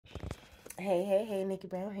Hey, Nikki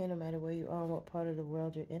Brown here, no matter where you are and what part of the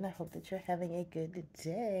world you're in. I hope that you're having a good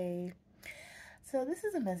day. So this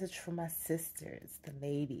is a message for my sisters, the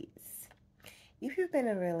ladies. If you've been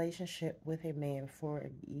in a relationship with a man for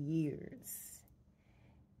years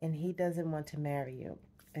and he doesn't want to marry you,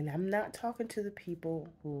 and I'm not talking to the people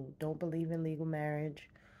who don't believe in legal marriage,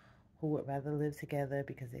 who would rather live together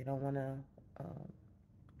because they don't want to,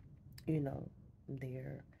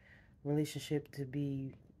 their relationship to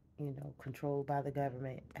be controlled by the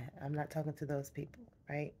government. I'm not talking to those people,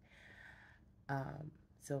 right?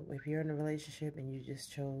 So if you're in a relationship and you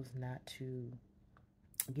just chose not to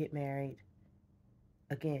get married,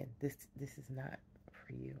 again, this is not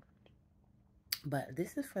for you. But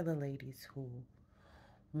this is for the ladies who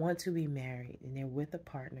want to be married and they're with a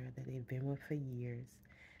partner that they've been with for years.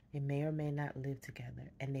 They may or may not live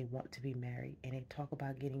together and they want to be married and they talk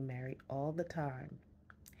about getting married all the time.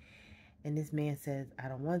 And this man says, I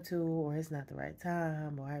don't want to, or it's not the right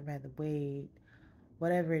time, or I'd rather wait,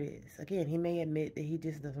 whatever it is. Again, he may admit that he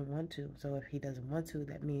just doesn't want to. So if he doesn't want to,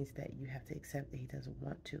 that means that you have to accept that he doesn't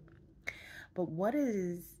want to. But what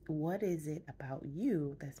is it about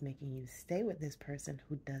you that's making you stay with this person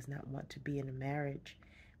who does not want to be in a marriage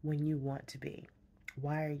when you want to be?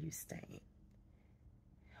 Why are you staying?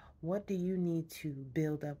 What do you need to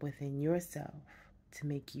build up within yourself to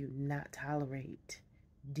make you not tolerate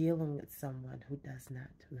dealing with someone who does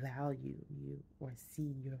not value you or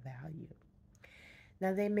see your value?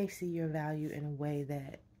 Now, they may see your value in a way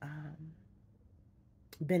that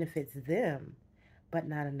benefits them, but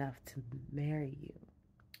not enough to marry you.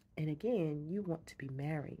 And again, you want to be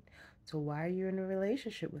married. So why are you in a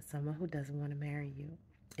relationship with someone who doesn't want to marry you,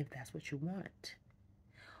 if that's what you want?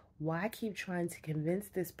 Why keep trying to convince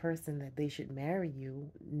this person that they should marry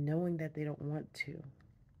you, knowing that they don't want to?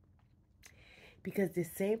 Because this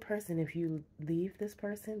same person, if you leave this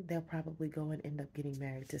person, they'll probably go and end up getting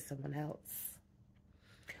married to someone else.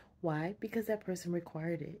 Why? Because that person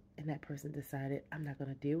required it, and that person decided, I'm not going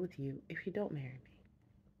to deal with you if you don't marry me.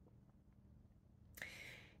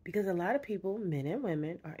 Because a lot of people, men and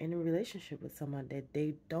women, are in a relationship with someone that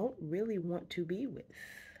they don't really want to be with,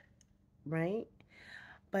 right?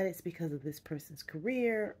 But it's because of this person's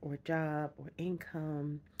career or job or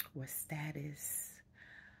income or status,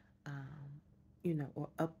 or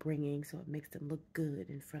upbringing, so it makes them look good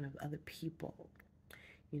in front of other people.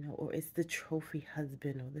 Or it's the trophy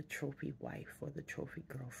husband or the trophy wife or the trophy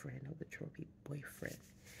girlfriend or the trophy boyfriend.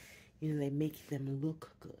 They make them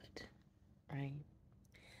look good, right?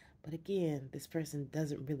 But again, this person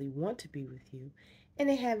doesn't really want to be with you, and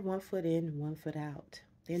they have one foot in and one foot out.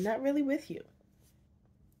 They're not really with you.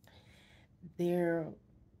 They're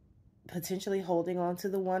potentially holding on to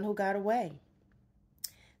the one who got away.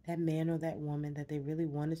 That man or that woman that they really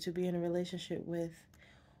wanted to be in a relationship with,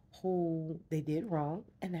 who they did wrong,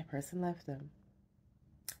 and that person left them.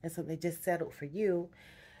 And so they just settled for you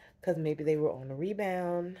because maybe they were on a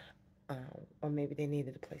rebound, or maybe they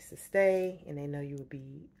needed a place to stay, and they know you would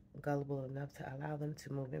be gullible enough to allow them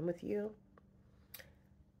to move in with you.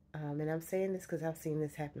 And I'm saying this because I've seen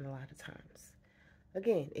this happen a lot of times.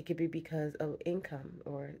 Again, it could be because of income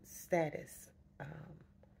or status,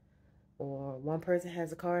 or one person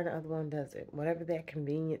has a car and the other one doesn't. Whatever that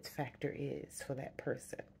convenience factor is for that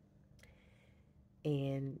person.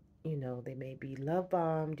 And, they may be love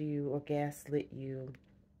bombed you or gaslit you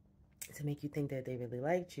to make you think that they really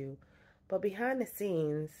liked you. But behind the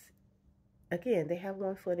scenes, again, they have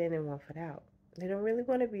one foot in and one foot out. They don't really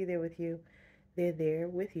want to be there with you. They're there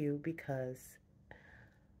with you because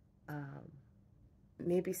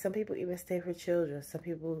maybe some people even stay for children. Some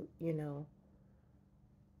people,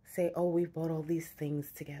 say, oh, we've bought all these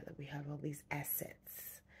things together. We have all these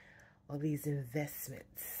assets, all these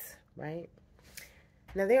investments, right?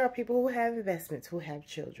 Now, there are people who have investments, who have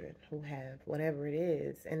children, who have whatever it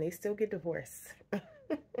is, and they still get divorced.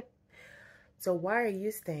 So why are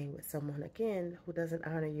you staying with someone, again, who doesn't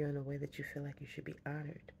honor you in a way that you feel like you should be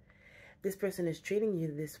honored? This person is treating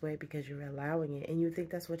you this way because you're allowing it, and you think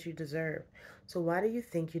that's what you deserve. So why do you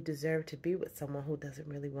think you deserve to be with someone who doesn't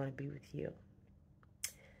really want to be with you?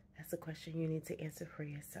 That's a question you need to answer for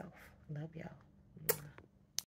yourself. Love y'all.